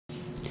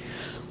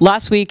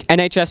Last week,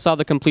 NHS saw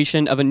the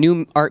completion of a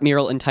new art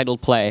mural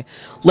entitled Play.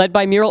 Led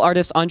by mural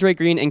artists Andre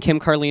Green and Kim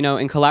Carlino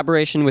in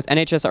collaboration with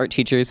NHS art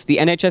teachers, the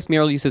NHS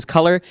mural uses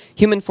color,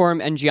 human form,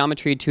 and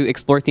geometry to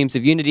explore themes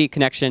of unity,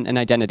 connection, and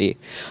identity.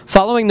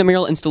 Following the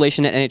mural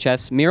installation at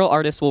NHS, mural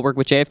artists will work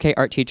with JFK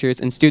art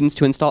teachers and students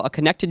to install a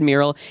connected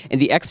mural in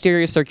the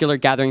exterior circular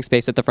gathering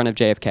space at the front of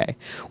JFK.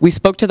 We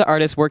spoke to the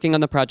artists working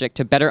on the project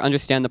to better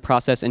understand the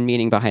process and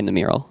meaning behind the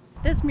mural.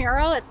 This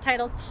mural, it's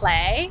titled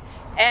Play,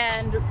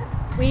 and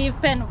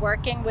we've been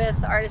working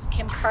with artist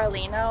Kim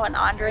Carlino and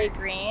Andre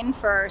Green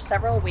for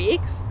several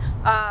weeks,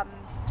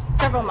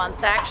 several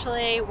months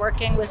actually,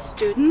 working with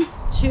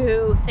students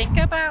to think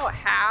about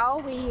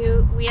how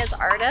we as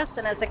artists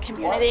and as a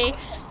community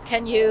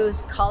can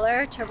use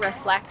color to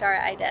reflect our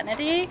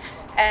identity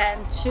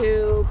and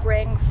to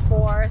bring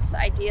forth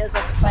ideas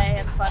of play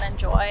and fun and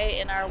joy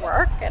in our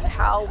work and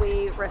how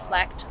we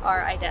reflect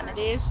our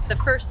identities. The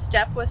first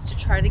step was to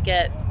try to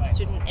get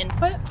student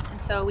input,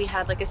 and so we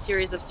had like a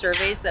series of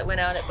surveys that went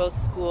out at both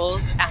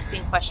schools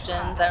asking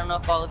questions. I don't know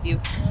if all of you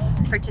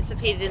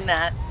participated in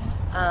that.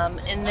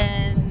 And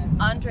then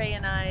Andre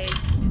and I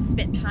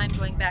spent time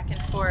going back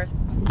and forth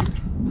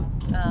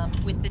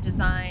with the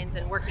designs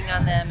and working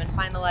on them and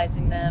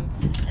finalizing them.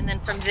 And then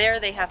from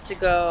there they have to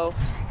go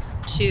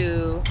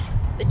to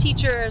the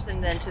teachers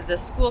and then to the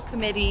school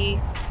committee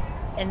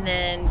and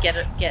then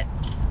get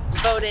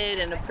voted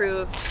and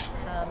approved.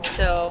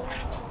 So,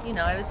 you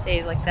know, I would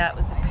say like that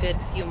was a good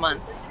few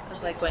months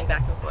of like going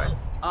back and forth.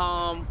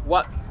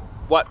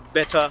 What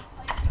better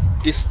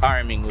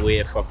disarming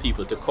way for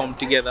people to come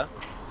together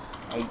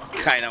and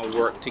kind of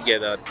work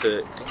together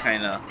to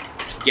kind of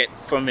get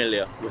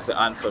familiar with the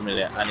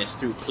unfamiliar, and it's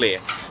through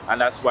play. And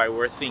that's why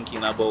we're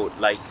thinking about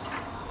like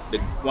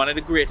one of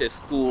the greatest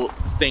school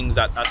things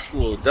that a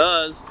school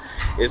does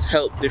is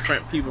help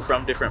different people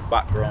from different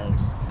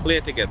backgrounds play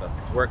together,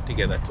 work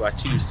together to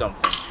achieve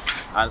something.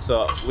 And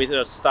so we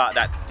just start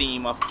that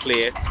theme of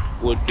play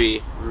would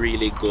be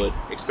really good,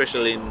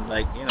 especially in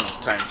like, you know,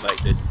 times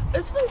like this.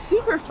 It's been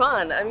super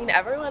fun. I mean,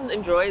 everyone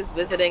enjoys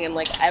visiting and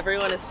like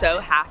everyone is so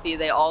happy.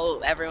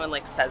 Everyone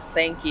like says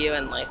thank you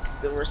and like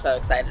we're so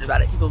excited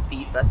about it. People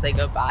beep as they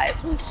go by.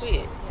 It's really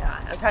sweet.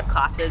 Yeah, I've had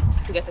classes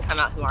who get to come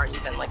out who aren't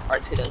even like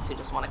art students who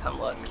just want to come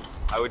look.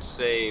 I would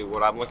say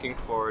what I'm looking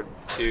forward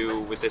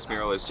to with this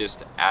mural is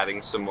just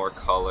adding some more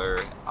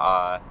color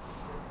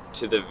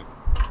to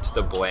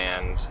the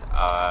bland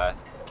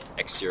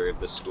exterior of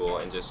the school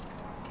and just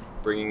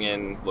bringing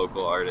in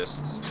local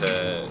artists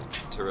to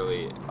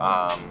really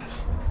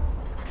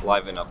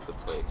liven up the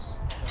place.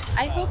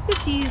 I hope that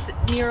these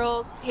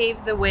murals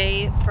pave the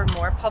way for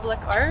more public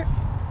art.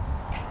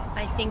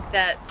 I think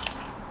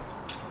that's,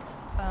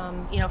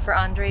 you know, for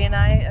Andre and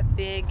I, a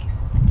big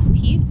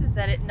piece is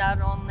that it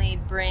not only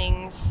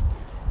brings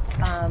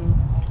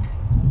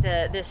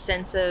this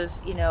sense of,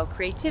 you know,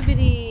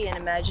 creativity and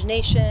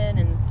imagination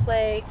and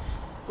play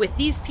with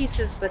these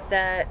pieces, but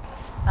that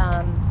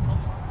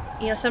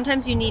you know,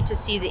 sometimes you need to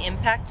see the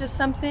impact of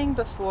something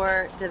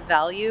before the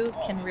value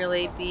can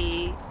really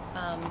be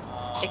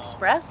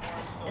expressed.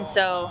 And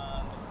so,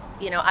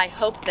 you know, I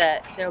hope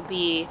that there'll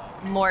be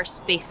more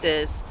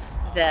spaces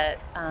that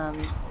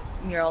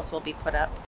murals will be put up.